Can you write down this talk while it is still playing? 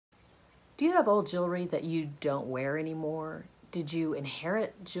Do you have old jewelry that you don't wear anymore? Did you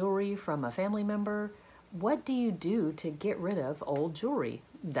inherit jewelry from a family member? What do you do to get rid of old jewelry?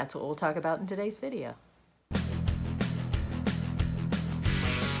 That's what we'll talk about in today's video.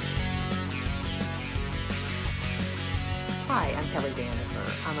 Hi, I'm Kelly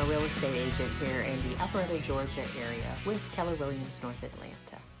Vandever. I'm a real estate agent here in the Alpharetta, Georgia area with Keller Williams, North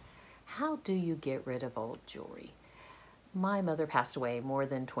Atlanta. How do you get rid of old jewelry? My mother passed away more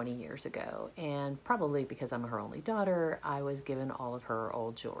than 20 years ago, and probably because I'm her only daughter, I was given all of her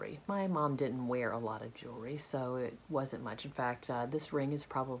old jewelry. My mom didn't wear a lot of jewelry, so it wasn't much. In fact, this ring is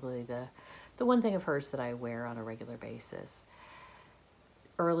probably the one thing of hers that I wear on a regular basis.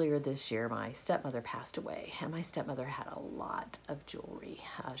 Earlier this year, my stepmother passed away, and my stepmother had a lot of jewelry.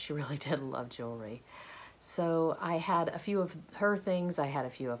 She really did love jewelry. So I had a few of her things, I had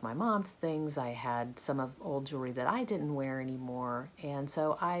a few of my mom's things, I had some of old jewelry that I didn't wear anymore, and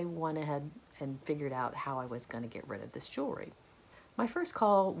so I went ahead and figured out how I was going to get rid of this jewelry. My first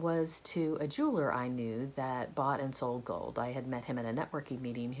call was to a jeweler I knew that bought and sold gold. I had met him at a networking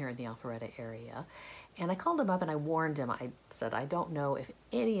meeting here in the Alpharetta area, and I called him up and I warned him. I said, I don't know if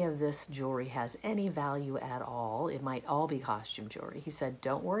any of this jewelry has any value at all. It might all be costume jewelry. He said,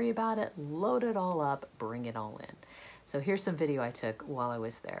 don't worry about it. Load it all up. Bring it all in. So here's some video I took while I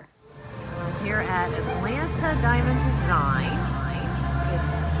was there. I'm here at Atlanta Diamond Design.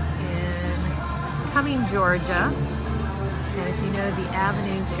 It's in Cumming, Georgia. And if you know the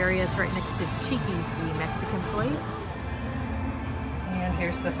Avenues area, it's right next to Cheeky's, the Mexican place. And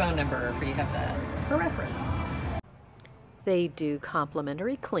here's the phone number for you have that for reference. They do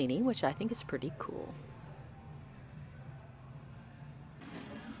complimentary cleaning, which I think is pretty cool.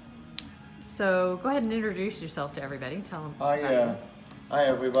 So go ahead and introduce yourself to everybody. Tell them. Hi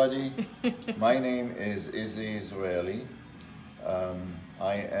everybody. My name is Izzy Israeli.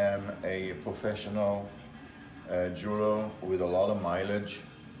 I am a professional jeweler with a lot of mileage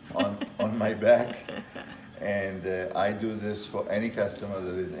on my back. And I do this for any customer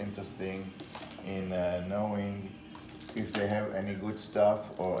that is interested in knowing if they have any good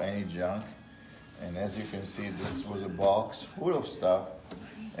stuff or any junk. And as you can see, this was a box full of stuff.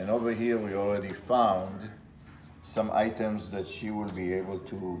 And over here we already found some items that she will be able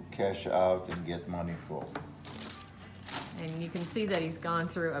to cash out and get money for. And you can see that he's gone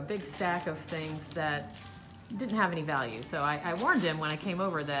through a big stack of things that didn't have any value. So I warned him when I came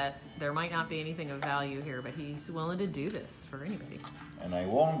over that there might not be anything of value here, but he's willing to do this for anybody. And I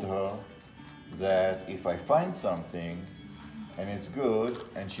warned her that if I find something and it's good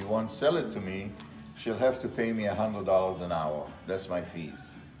and she won't sell it to me, she'll have to pay me $100 an hour. That's my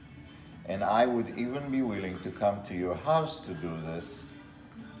fees. And I would even be willing to come to your house to do this,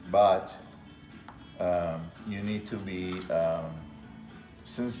 but you need to be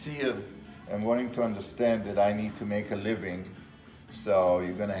sincere and wanting to understand that I need to make a living, so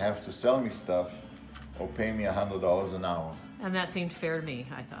you're gonna have to sell me stuff or pay me $100 an hour. And that seemed fair to me,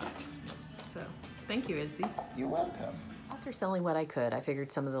 I thought. So, thank you, Izzy. You're welcome. After selling what I could, I figured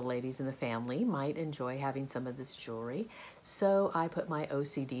some of the ladies in the family might enjoy having some of this jewelry. So I put my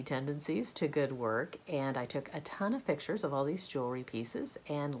OCD tendencies to good work, and I took a ton of pictures of all these jewelry pieces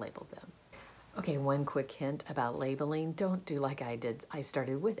and labeled them. Okay, one quick hint about labeling. Don't do like I did. I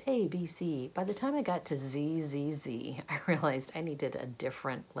started with A, B, C. By the time I got to Z, Z, Z, I realized I needed a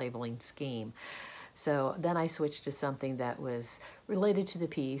different labeling scheme. So then I switched to something that was related to the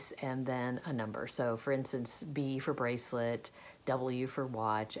piece and then a number. So for instance, B for bracelet, W for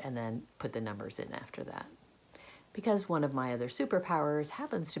watch, and then put the numbers in after that. Because one of my other superpowers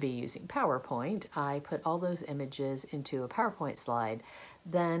happens to be using PowerPoint, I put all those images into a PowerPoint slide,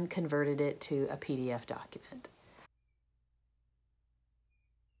 then converted it to a PDF document.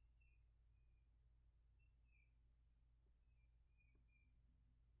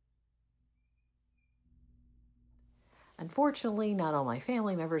 Unfortunately, not all my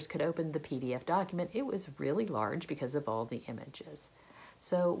family members could open the PDF document. It was really large because of all the images.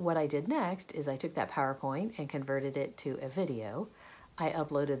 So what I did next is I took that PowerPoint and converted it to a video. I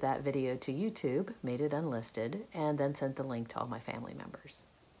uploaded that video to YouTube, made it unlisted, and then sent the link to all my family members.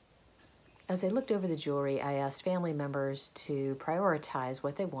 As I looked over the jewelry, I asked family members to prioritize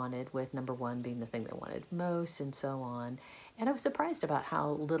what they wanted, with number one being the thing they wanted most and so on. And I was surprised about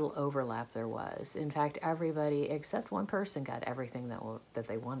how little overlap there was. In fact, everybody except one person got everything that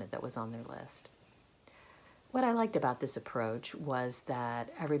they wanted that was on their list. What I liked about this approach was that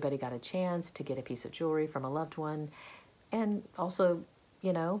everybody got a chance to get a piece of jewelry from a loved one, and also,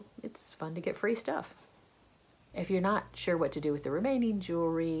 you know, it's fun to get free stuff. If you're not sure what to do with the remaining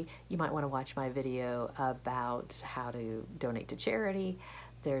jewelry, you might want to watch my video about how to donate to charity.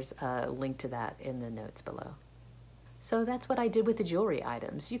 There's a link to that in the notes below. So that's what I did with the jewelry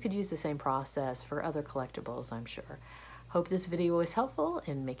items. You could use the same process for other collectibles, I'm sure. Hope this video was helpful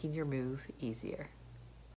in making your move easier.